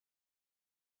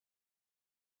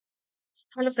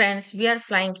Hello friends, we are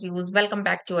Flying Crews. Welcome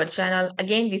back to our channel.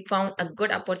 Again, we found a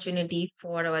good opportunity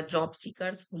for our job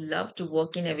seekers who love to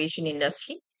work in aviation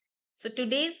industry. So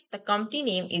today's the company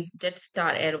name is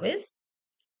Jetstar Airways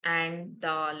and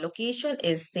the location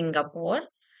is Singapore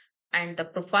and the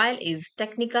profile is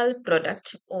technical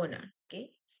product owner.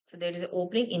 Okay, so there is an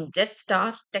opening in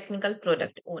Jetstar technical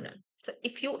product owner. So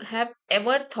if you have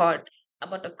ever thought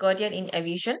about a career in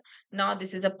aviation, now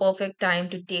this is a perfect time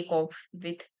to take off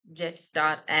with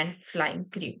Jetstar and flying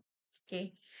crew.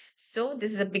 Okay, so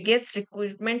this is the biggest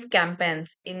recruitment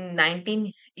campaigns in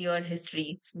 19-year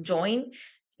history. Join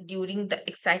during the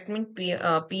excitement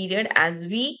period as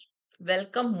we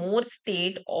welcome more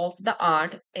state of the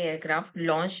art aircraft,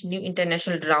 launch new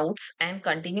international routes, and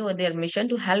continue their mission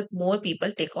to help more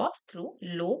people take off through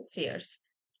low fares.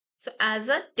 So, as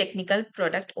a technical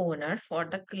product owner for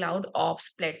the Cloud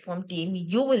Ops platform team,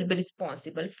 you will be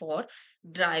responsible for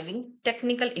driving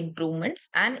technical improvements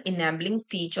and enabling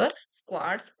feature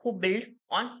squads who build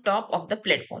on top of the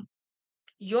platform.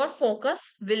 Your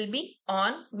focus will be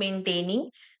on maintaining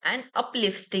and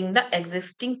uplifting the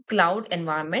existing cloud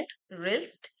environment,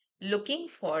 risk looking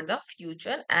for the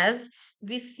future as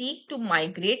we seek to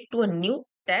migrate to a new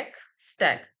tech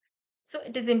stack. So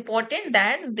it is important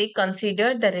that they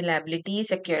consider the reliability,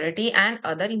 security, and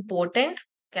other important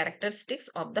characteristics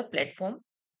of the platform.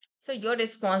 So, your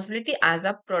responsibility as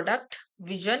a product,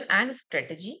 vision, and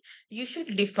strategy, you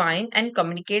should define and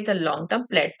communicate the long term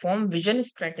platform, vision,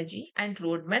 strategy, and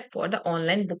roadmap for the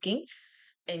online booking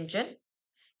engine.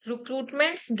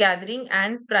 Recruitments, gathering,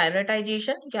 and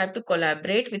prioritization. You have to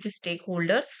collaborate with the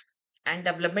stakeholders and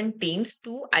development teams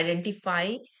to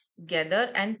identify,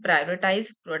 gather, and prioritize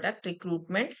product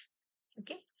recruitments.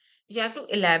 Okay. You have to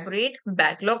elaborate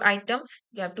backlog items.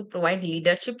 You have to provide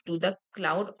leadership to the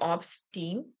cloud ops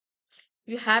team.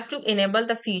 You have to enable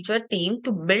the future team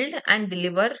to build and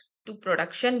deliver to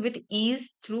production with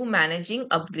ease through managing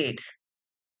upgrades.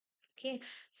 Okay.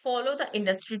 Follow the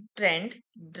industry trend,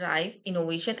 drive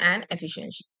innovation and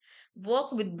efficiency.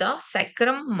 Work with the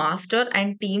Sacrum master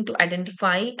and team to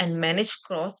identify and manage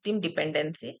cross team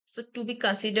dependency. So, to be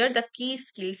considered, the key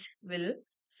skills will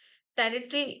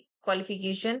territory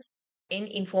qualification in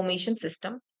information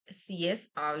system cs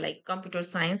like computer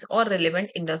science or relevant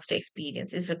industry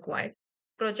experience is required.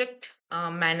 Project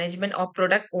management or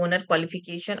product owner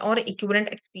qualification or equivalent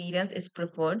experience is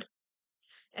preferred.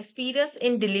 Experience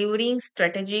in delivering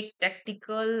strategic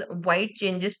tactical wide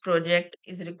changes project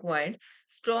is required.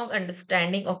 Strong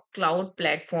understanding of cloud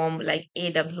platform like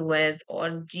aws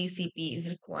or gcp is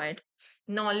required.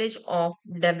 Knowledge of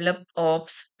developed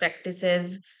ops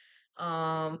practices,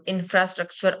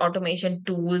 infrastructure automation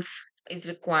tools is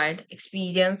required.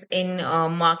 Experience in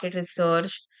market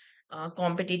research,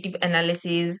 competitive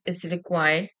analysis is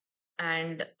required,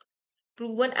 and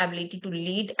proven ability to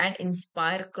lead and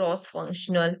inspire cross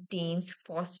functional teams,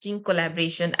 fostering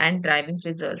collaboration and driving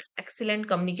results. Excellent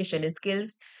communication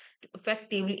skills to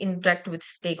effectively interact with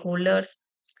stakeholders,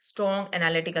 strong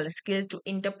analytical skills to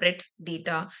interpret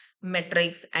data,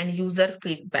 metrics, and user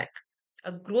feedback.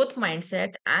 A growth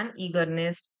mindset and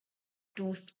eagerness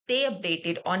to stay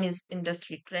updated on his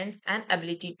industry trends and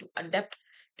ability to adapt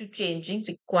to changing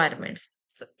requirements.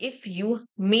 So, if you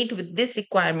meet with these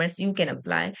requirements, you can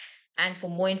apply. And for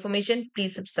more information,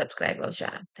 please subscribe our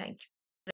channel. Thank you.